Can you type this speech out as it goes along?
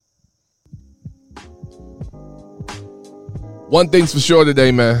One thing's for sure today,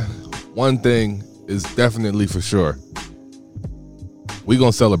 man. One thing is definitely for sure. We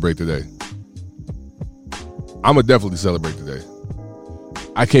gonna celebrate today. I'm gonna definitely celebrate today.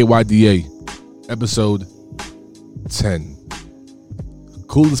 IKYDA, episode 10.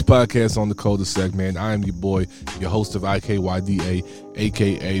 Coolest podcast on the cul-de-sac, man. I am your boy, your host of IKYDA,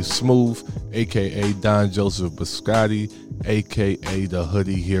 a.k.a. Smooth, a.k.a. Don Joseph Biscotti, a.k.a. the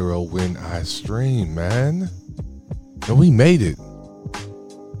Hoodie Hero when I stream, man. And we made it.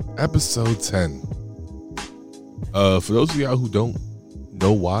 Episode 10. For those of y'all who don't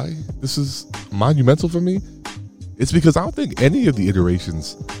know why this is monumental for me, it's because I don't think any of the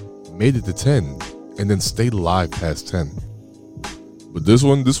iterations made it to 10 and then stayed alive past 10. But this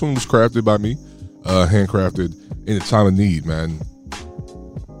one was crafted by me, handcrafted in a time of need, man.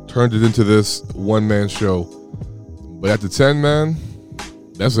 Turned it into this one-man show. But at the 10, man,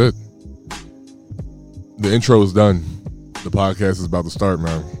 that's it. The intro is done. The podcast is about to start,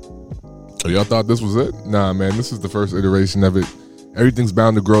 man. So y'all thought this was it? Nah, man, this is the first iteration of it. Everything's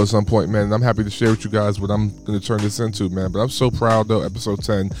bound to grow at some point, man, and I'm happy to share with you guys what I'm going to turn this into, man. But I'm so proud, though. Episode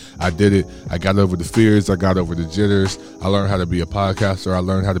 10, I did it. I got over the fears. I got over the jitters. I learned how to be a podcaster. I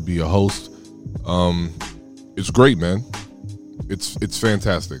learned how to be a host. It's great, man. It's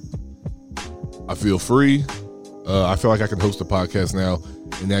fantastic. I feel free. I feel like I can host a podcast now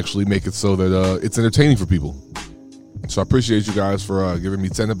and actually make it so that it's entertaining for people. So I appreciate you guys for giving me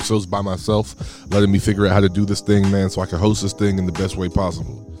 10 episodes by myself, letting me figure out how to do this thing, man, so I can host this thing in the best way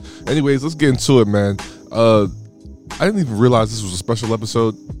possible. Anyways, let's get into it, man. I didn't even realize this was a special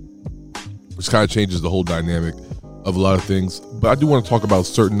episode, which kind of changes the whole dynamic of a lot of things. But I do want to talk about a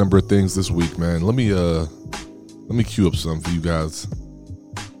certain number of things this week, man. Let me cue up some for you guys.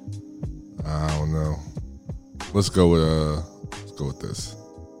 I don't know. Let's go with this.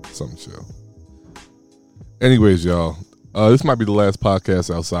 Something chill. Anyways, y'all, this might be the last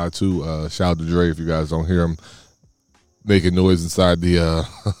podcast outside, too. Shout out to Dre if you guys don't hear him making noise inside the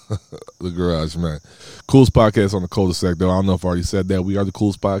the garage, man. Coolest podcast on the cul-de-sac, though. I don't know if I already said that. We are the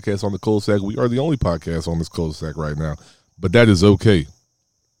coolest podcast on the cul-de-sac. We are the only podcast on this cul-de-sac right now. But that is okay,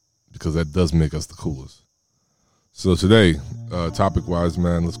 because that does make us the coolest. So today, topic-wise,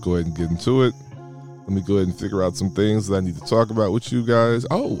 man, let's go ahead and get into it. Let me go ahead and figure out some things that I need to talk about with you guys.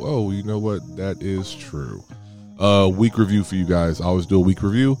 Oh, you know what? That is true. Week review for you guys. I always do a week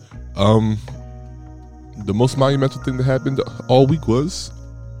review. The most monumental thing that happened all week was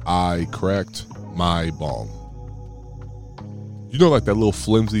I cracked my bong. You know, like that little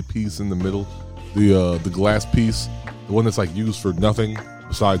flimsy piece in the middle, the glass piece, the one that's like used for nothing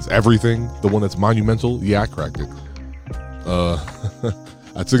besides everything, the one that's monumental. Yeah, I cracked it.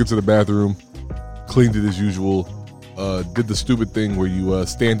 I took it to the bathroom. Cleaned it as usual, did the stupid thing where you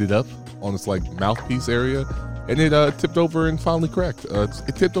stand it up on this like mouthpiece area, and it tipped over and finally cracked.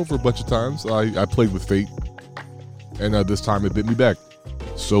 It tipped over a bunch of times. I played with fate, and this time it bit me back.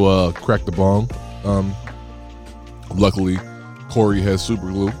 So cracked the bong. Luckily, Corey has super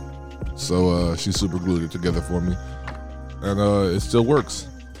glue, so she super glued it together for me, and it still works.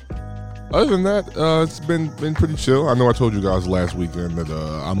 Other than that, it's been pretty chill. I know I told you guys last weekend that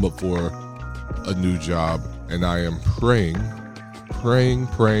I'm up for a new job, and I am praying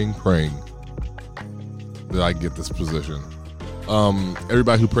that I get this position.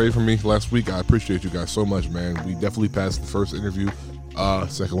 Everybody who prayed for me last week, I appreciate you guys so much, man. We definitely passed the first interview.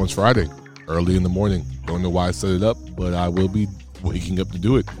 Second one's Friday, early in the morning. Don't know why I set it up, but I will be waking up to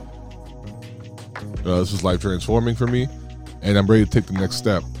do it. This was life transforming for me, and I'm ready to take the next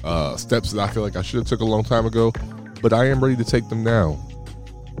step. Steps that I feel like I should have took a long time ago, but I am ready to take them now.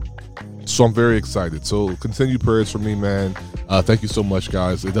 So I'm very excited. So continue prayers for me, man. Thank you so much,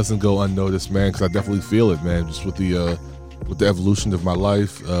 guys. It doesn't go unnoticed, man, because I definitely feel it, man, just with the evolution of my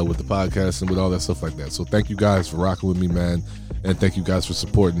life, with the podcast and with all that stuff like that. So thank you guys for rocking with me, man, and thank you guys for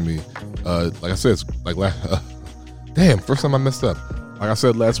supporting me. Like I said, it's like damn, first time I messed up. Like I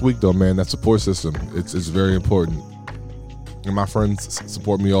said last week, though, man, that support system, it's very important. And my friends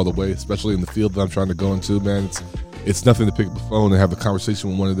support me all the way, especially in the field that I'm trying to go into, man. It's nothing to pick up the phone and have a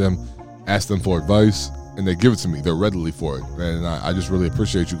conversation with one of them, ask them for advice, and they give it to me. They're readily for it, man. And I just really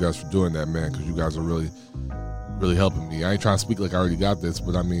appreciate you guys for doing that, man, because you guys are really, really helping me. I ain't trying to speak like I already got this,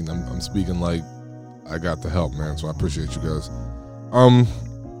 but I mean, I'm speaking like I got the help, man. So I appreciate you guys.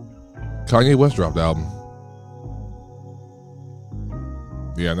 Kanye West dropped the album.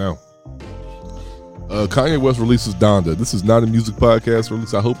 Yeah, I know. Kanye West releases Donda. This is not a music podcast, or at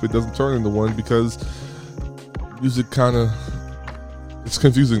least I hope it doesn't turn into one, because music it's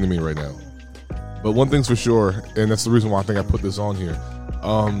confusing to me right now. But one thing's for sure, and that's the reason why I think I put this on here.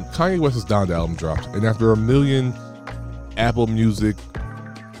 Kanye West's Donda album dropped, and after a million Apple Music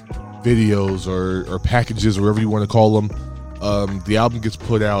videos or packages, or whatever you want to call them. The album gets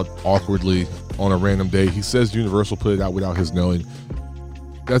put out awkwardly on a random day. He says Universal put it out without his knowing.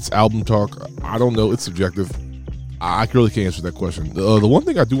 That's album talk. I don't know. It's subjective. I really can't answer that question. The one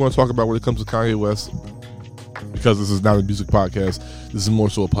thing I do want to talk about when it comes to Kanye West, because this is not a music podcast, this is more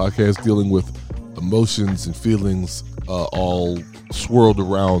so a podcast dealing with emotions and feelings all swirled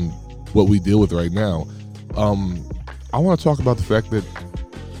around what we deal with right now. I want to talk about the fact that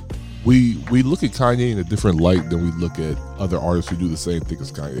we look at Kanye in a different light than we look at other artists who do the same thing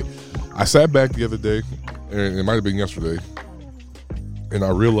as Kanye. I sat back the other day, and it might have been yesterday, and I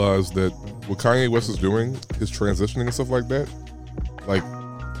realized that what Kanye West is doing, his transitioning and stuff like that, like,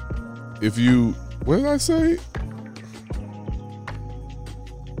 if you, what did I say?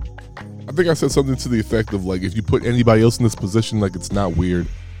 I think I said something to the effect of, like, if you put anybody else in this position, like, it's not weird,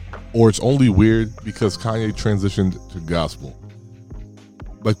 or it's only weird because Kanye transitioned to gospel.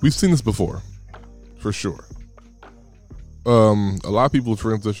 Like, we've seen this before, for sure. A lot of people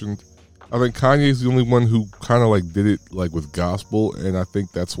transitioned. I think Kanye's the only one who kind of like did it like with gospel, and I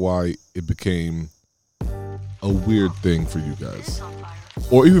think that's why it became a weird thing for you guys,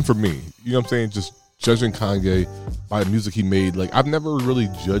 or even for me. You know what I'm saying? Just judging Kanye by the music he made. Like, I've never really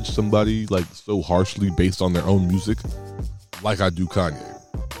judged somebody like so harshly based on their own music like I do Kanye,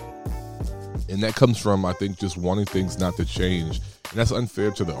 and that comes from, I think, just wanting things not to change. And that's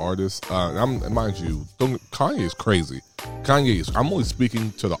unfair to the artist. Mind you, Kanye is crazy. I'm only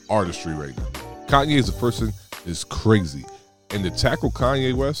speaking to the artistry right now. Kanye as a person is crazy. And to tackle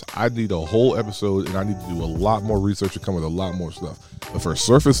Kanye West, I need a whole episode, and I need to do a lot more research and come with a lot more stuff. But for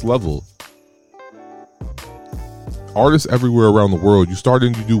surface level, artists everywhere around the world, you start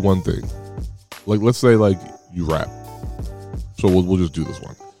and you do one thing. Like, let's say, like, you rap. So we'll just do this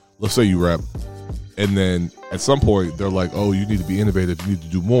one. Let's say you rap. And then at some point, they're like, oh, you need to be innovative. You need to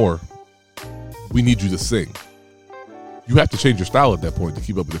do more. We need you to sing. You have to change your style at that point to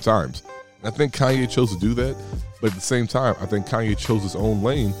keep up with the times. And I think Kanye chose to do that. But at the same time, I think Kanye chose his own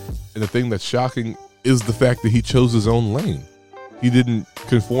lane. And the thing that's shocking is the fact that he chose his own lane. He didn't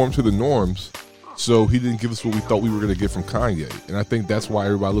conform to the norms. So he didn't give us what we thought we were going to get from Kanye. And I think that's why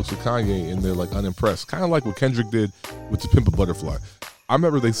everybody looks at Kanye and they're like unimpressed. Kind of like what Kendrick did with To Pimp a Butterfly. I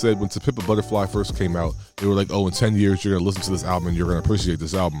remember they said when To Pimp a Butterfly first came out, they were like, oh, in 10 years, you're going to listen to this album and you're going to appreciate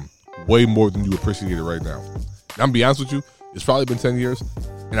this album way more than you appreciate it right now. And I'm going to be honest with you, it's probably been 10 years,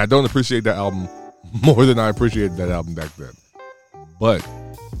 and I don't appreciate that album more than I appreciated that album back then. But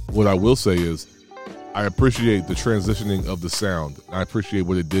what I will say is I appreciate the transitioning of the sound. I appreciate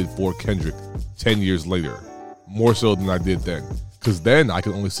what it did for Kendrick 10 years later, more so than I did then. Because then I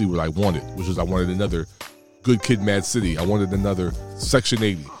could only see what I wanted, which is I wanted another Good Kid, Mad City. I wanted another Section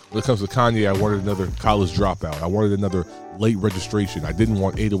 80. When it comes to Kanye, I wanted another College Dropout. I wanted another Late Registration. I didn't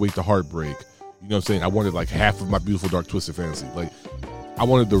want 808 to Heartbreak. You know what I'm saying? I wanted like half of My Beautiful Dark Twisted Fantasy. Like, I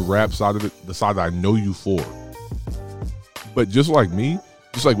wanted the rap side of it, the side that I know you for. But just like me,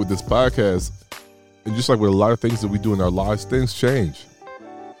 just like with this podcast, and just like with a lot of things that we do in our lives, things change.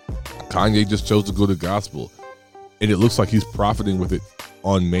 Kanye just chose to go to gospel, and it looks like he's profiting with it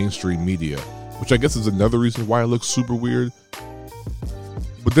on mainstream media, which I guess is another reason why it looks super weird.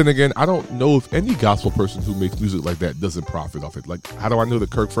 But then again, I don't know if any gospel person who makes music like that doesn't profit off it. Like, how do I know that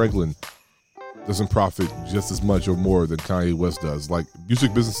Kirk Franklin doesn't profit just as much or more than Kanye West does? Like,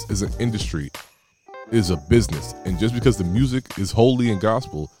 music business is an industry, it is a business. And just because the music is holy and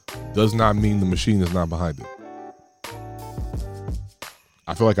gospel does not mean the machine is not behind it.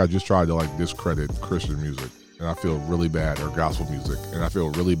 I feel like I just tried to like discredit Christian music, and I feel really bad, or gospel music, and I feel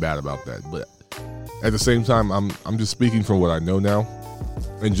really bad about that. But at the same time, I'm just speaking from what I know now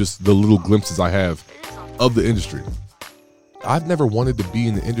and just the little glimpses I have of the industry. I've never wanted to be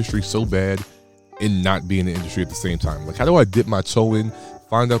in the industry so bad and not be in the industry at the same time. Like, how do I dip my toe in,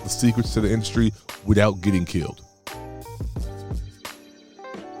 find out the secrets to the industry without getting killed?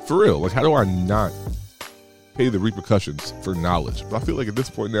 For real, like, how do I not pay the repercussions for knowledge? But I feel like at this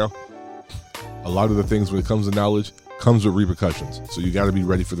point now, a lot of the things when it comes to knowledge comes with repercussions. So you got to be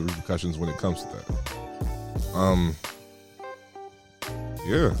ready for the repercussions when it comes to that.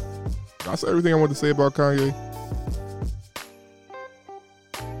 Yeah, that's everything I want to say about Kanye.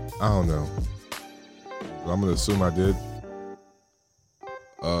 I don't know, but I'm gonna assume I did.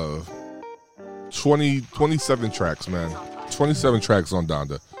 27 tracks, man. 27 tracks on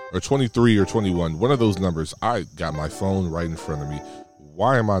Donda, or 23 or 21. One of those numbers. I got my phone right in front of me.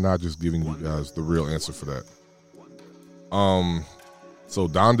 Why am I not just giving you guys the real answer for that? So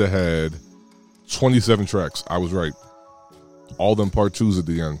Donda had 27 tracks. I was right. All them part twos at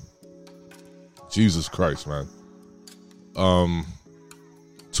the end. Jesus Christ, man.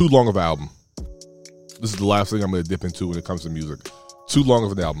 Too long of an album. This is the last thing I'm going to dip into when it comes to music. Too long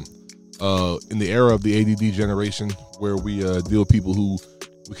of an album. In the era of the ADD generation, where we deal with people who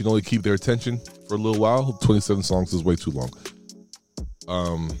we can only keep their attention for a little while, 27 songs is way too long.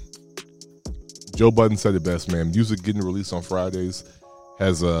 Joe Budden said it best, man. Music getting released on Fridays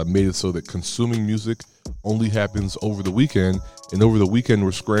has made it so that consuming music only happens over the weekend, and over the weekend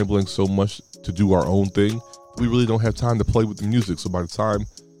we're scrambling so much to do our own thing, we really don't have time to play with the music. So by the time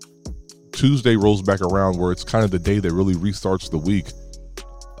Tuesday rolls back around, where it's kind of the day that really restarts the week,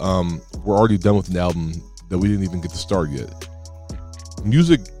 we're already done with an album that we didn't even get to start yet.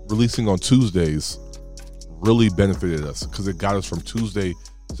 Music releasing on Tuesdays really benefited us because it got us from Tuesday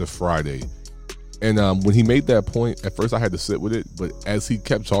to Friday. And when he made that point, at first I had to sit with it, but as he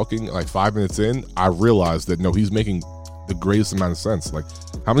kept talking, like 5 minutes in, I realized that no, he's making the greatest amount of sense. Like,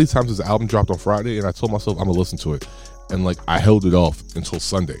 how many times has the album dropped on Friday and I told myself I'm gonna listen to it, and like I held it off until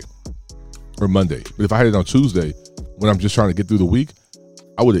Sunday or Monday. But if I had it on Tuesday when I'm just trying to get through the week,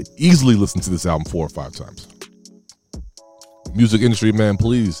 I would have easily listened to this album 4 or 5 times. Music industry, man,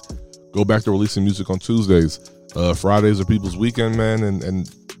 please go back to releasing music on Tuesdays. Fridays are people's weekend, man,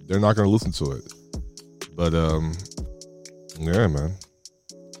 and they're not gonna listen to it. But yeah, man.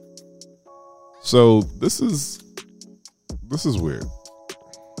 So this is weird.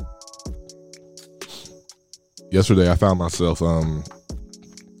 Yesterday I found myself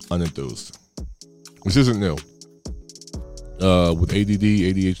unenthused, which isn't new. With ADD,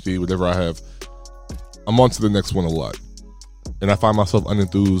 ADHD, whatever I have, I'm on to the next one a lot. And I find myself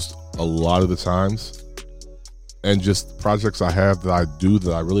unenthused a lot of the times. And just projects I have that I do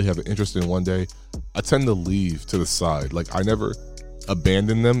that I really have an interest in one day, I tend to leave to the side. Like, I never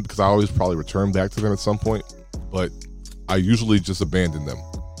abandon them because I always probably return back to them at some point, but I usually just abandon them.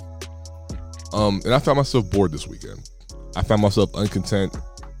 And I found myself bored this weekend. I found myself uncontent,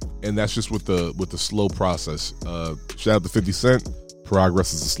 and that's just with the slow process. Shout out to 50 Cent.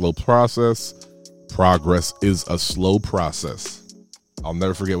 Progress is a slow process. Progress is a slow process. I'll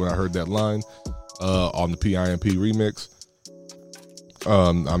never forget when I heard that line on the PIMP remix.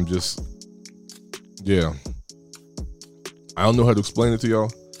 I'm just, yeah. I don't know how to explain it to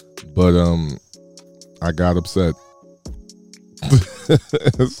y'all, but I got upset.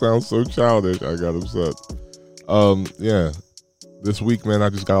 It sounds so childish. I got upset. Yeah. This week, man, I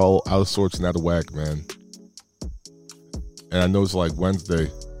just got all out of sorts and out of whack, man. And I know it's like Wednesday,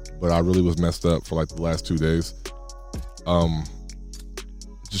 but I really was messed up for like the last 2 days.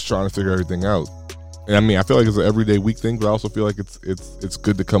 Just trying to figure everything out. And I mean, I feel like it's an everyday week thing, but I also feel like it's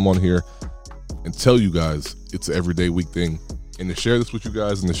good to come on here and tell you guys it's an everyday week thing, and to share this with you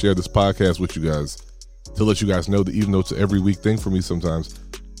guys, and to share this podcast with you guys, to let you guys know that even though it's an every week thing for me sometimes,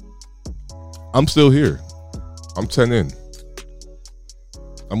 I'm still here. I'm 10 in.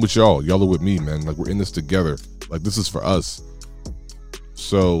 I'm with y'all. Y'all are with me, man. Like, we're in this together. Like, this is for us.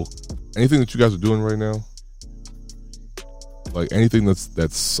 So anything that you guys are doing right now, like anything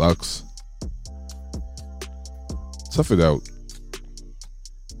that sucks, tough it out.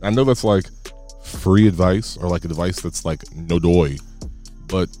 I know that's like free advice, or like advice that's like no doy,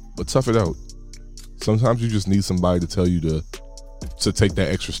 but tough it out. Sometimes you just need somebody to tell you to take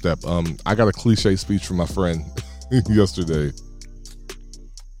that extra step. I got a cliche speech from my friend yesterday,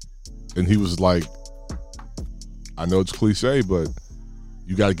 and he was like, I know it's cliche, but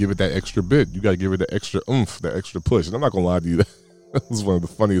you got to give it that extra bit. You got to give it that extra oomph, that extra push. And I'm not going to lie to you, that was one of the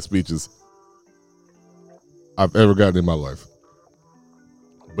funniest speeches I've ever gotten in my life.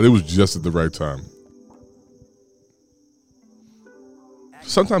 But it was just at the right time.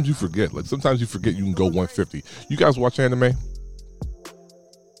 Sometimes you forget. Like, sometimes you forget you can go 150. You guys watch anime?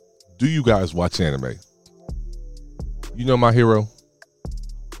 Do you guys watch anime? You know My Hero?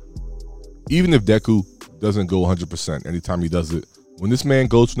 Even if Deku doesn't go 100% anytime he does it, when this man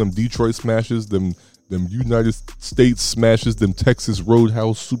goes for them Detroit smashes, them United States smashes, them Texas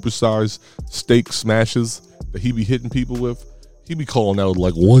Roadhouse supersized steak smashes that he be hitting people with, he be calling out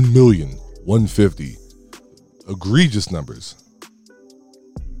like 1 million, 150. Egregious numbers.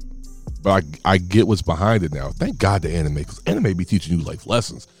 But I get what's behind it now. Thank God the anime, because anime be teaching you life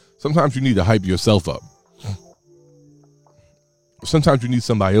lessons. Sometimes you need to hype yourself up. Sometimes you need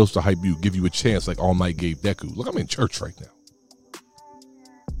somebody else to hype you, give you a chance, like All Might gave Deku. Look, I'm in church right now.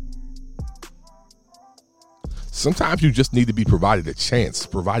 Sometimes you just need to be provided a chance,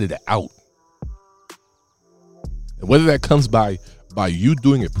 provided an out. And whether that comes by you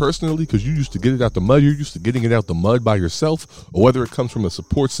doing it personally, because you used to get it out the mud, you're used to getting it out the mud by yourself, or whether it comes from a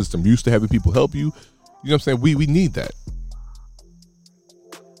support system, you're used to having people help you. You know what I'm saying? We need that.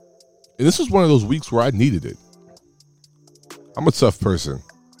 And this was one of those weeks where I needed it. I'm a tough person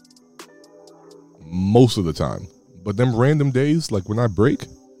most of the time. But them random days, like when I break,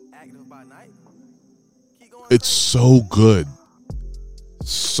 it's so good.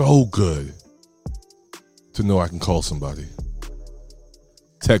 So good to know I can call somebody.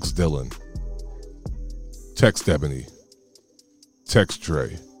 Text Dylan. Text Ebony. Text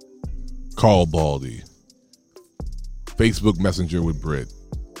Trey. Call Baldy. Facebook Messenger with Britt.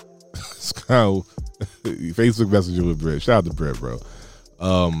 Facebook Messenger with Britt. Shout out to Britt, bro.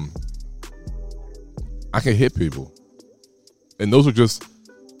 I can hit people. And those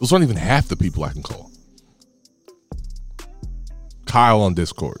aren't even half the people I can call. Kyle on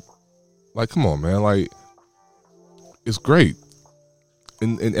Discord. Like, come on, man. Like, it's great.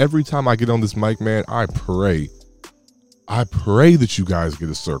 And every time I get on this mic, man, I pray that you guys get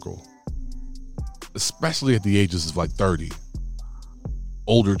a circle. Especially at the ages of like 30.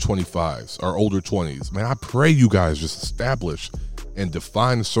 Older 25s or older 20s. Man, I pray you guys just establish and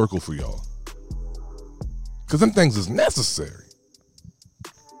define a circle for y'all. Because them things is necessary.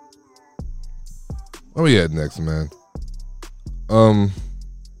 Where we at next, man?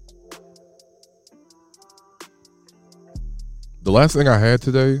 The last thing I had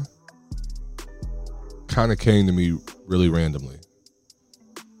today kind of came to me really randomly.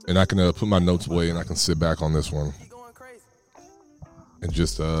 And I can put my notes away and I can sit back on this one and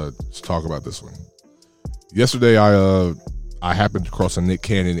just talk about this one. Yesterday, I happened to cross a Nick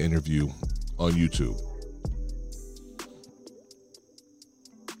Cannon interview on YouTube.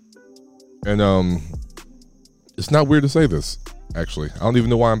 And it's not weird to say this, actually. I don't even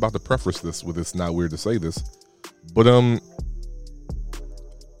know why I'm about to preface this with it's not weird to say this. But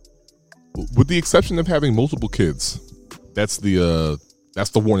with the exception of having multiple kids, that's the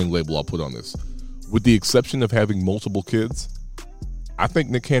warning label I'll put on this. With the exception of having multiple kids, I think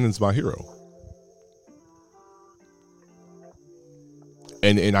Nick Cannon's my hero.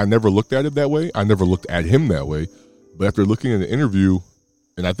 And I never looked at it that way. I never looked at him that way. But after looking at the interview,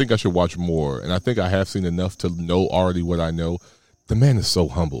 and I think I should watch more, and I think I have seen enough to know already what I know, the man is so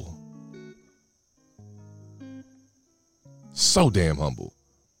humble. So damn humble.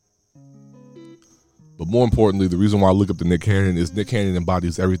 But more importantly, the reason why I look up to Nick Cannon is Nick Cannon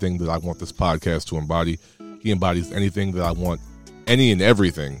embodies everything that I want this podcast to embody. He embodies anything that I want, any and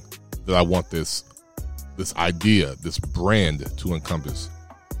everything that I want this idea, this brand to encompass.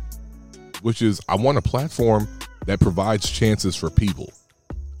 Which is, I want a platform that provides chances for people.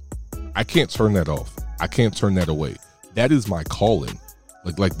 I can't turn that off. I can't turn that away. That is my calling.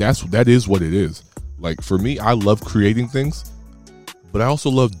 Like that is what it is. Like, for me, I love creating things, but I also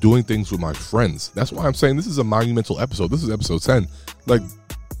love doing things with my friends. That's why I'm saying this is a monumental episode. This is episode 10. Like,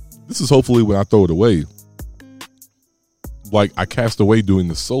 this is hopefully when I throw it away, like I cast away doing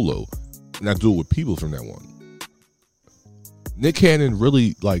this solo, and I do it with people from that one. Nick Cannon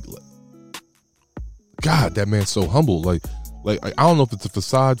really, like, God, that man's so humble. Like I don't know if it's a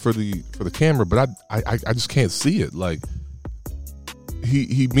facade for the camera, but I just can't see it. Like,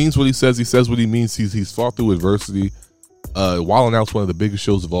 he means what he says. He says what he means. He's fought through adversity. Wild 'N Out's one of the biggest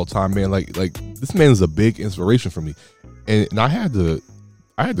shows of all time, man. Like this man is a big inspiration for me, and I had to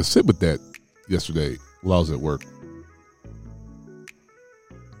sit with that yesterday while I was at work.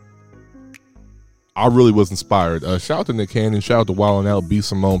 I really was inspired. Shout out to Nick Cannon. Shout out to Wild 'N Out, B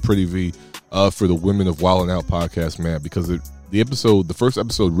Simone, Pretty V, for the Women of Wild 'N Out podcast, man. Because the first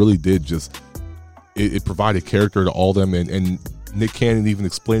episode really did just it provided character to all them, and Nick Cannon even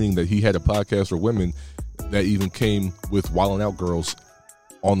explaining that he had a podcast for women that even came with Wild 'N Out girls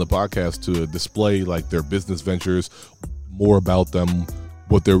on the podcast to display like their business ventures, more about them,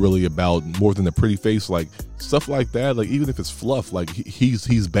 what they're really about, more than a pretty face, like stuff like that. Like, even if it's fluff, like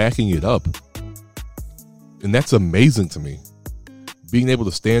he's backing it up. And that's amazing to me. Being able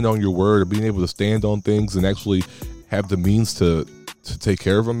to stand on your word, or being able to stand on things and actually have the means to take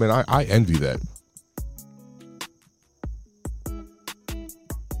care of them, and I envy that.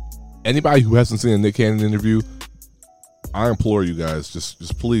 Anybody who hasn't seen a Nick Cannon interview, I implore you guys, just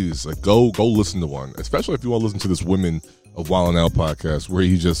please, like, go listen to one. Especially if you want to listen to this Women of Wild 'N Out podcast, where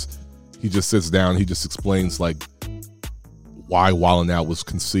he just sits down, he just explains like why Wild 'N Out was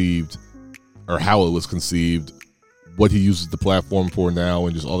conceived, or how it was conceived, what he uses the platform for now,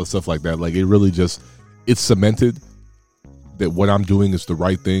 and just all the stuff like that. Like, it really it's cemented that what I'm doing is the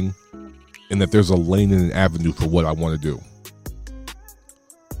right thing, and that there's a lane and an avenue for what I want to do.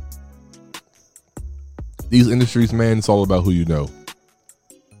 These industries, man, it's all about who you know.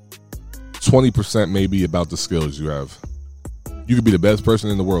 20% may be about the skills you have. You could be the best person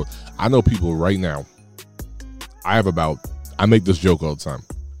in the world. I know people right now. I make this joke all the time.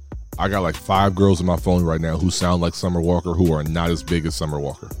 I got like 5 girls in my phone right now who sound like Summer Walker who are not as big as Summer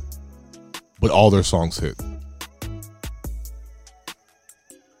Walker. But all their songs hit.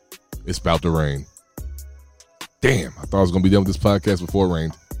 It's about to rain. Damn, I thought I was going to be done with this podcast before it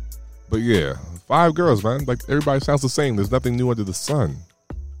rained. But yeah, 5 girls, man. Like, everybody sounds the same. There's nothing new under the sun.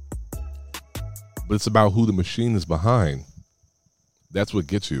 But it's about who the machine is behind. That's what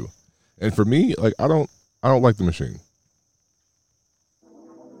gets you. And for me, like, I don't like the machine.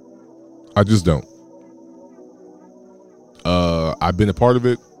 I just don't. I've been a part of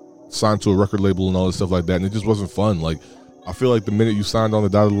it, signed to a record label and all this stuff like that, and it just wasn't fun. Like, I feel like the minute you signed on the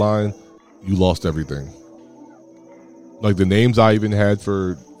dotted line, you lost everything. Like, the names I even had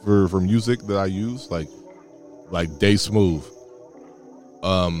for music that I use, like Day Smooth,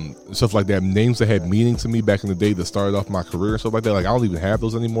 stuff like that, names that had meaning to me back in the day that started off my career and stuff like that. Like, I don't even have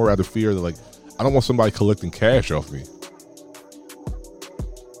those anymore out of fear that, like, I don't want somebody collecting cash off me.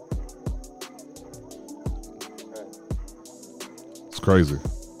 It's crazy.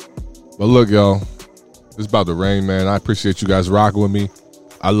 But look, y'all, it's about to rain, man. I appreciate you guys rocking with me.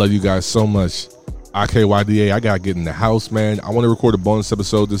 I love you guys so much. IKYDA, I gotta get in the house, man. I want to record a bonus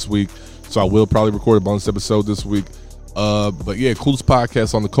episode this week, so I will probably record a bonus episode this week. But yeah, coolest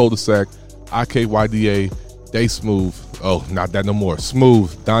podcast on the cul-de-sac. IKYDA, Day Smooth. Oh, not that no more.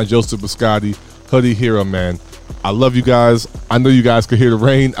 Smooth, Don Joseph Biscotti, Hoodie Hero, man. I love you guys. I know you guys can hear the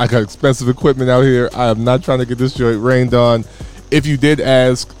rain. I got expensive equipment out here. I am not trying to get this joint rained on. If you did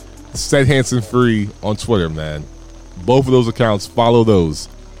ask, Set Hansen Free on Twitter, man. Both of those accounts, follow those.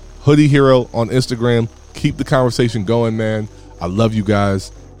 Hoodie Hero on Instagram. Keep the conversation going, man. I love you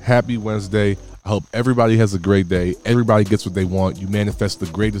guys. Happy Wednesday. I hope everybody has a great day. Everybody gets what they want. You manifest the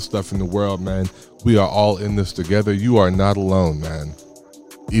greatest stuff in the world, man. We are all in this together. You are not alone, man.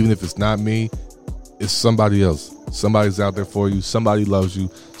 Even if it's not me, it's somebody else. Somebody's out there for you. Somebody loves you.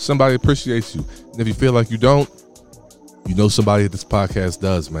 Somebody appreciates you. And if you feel like you don't, you know somebody at this podcast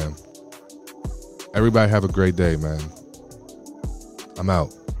does, man. Everybody have a great day, man. I'm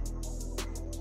out.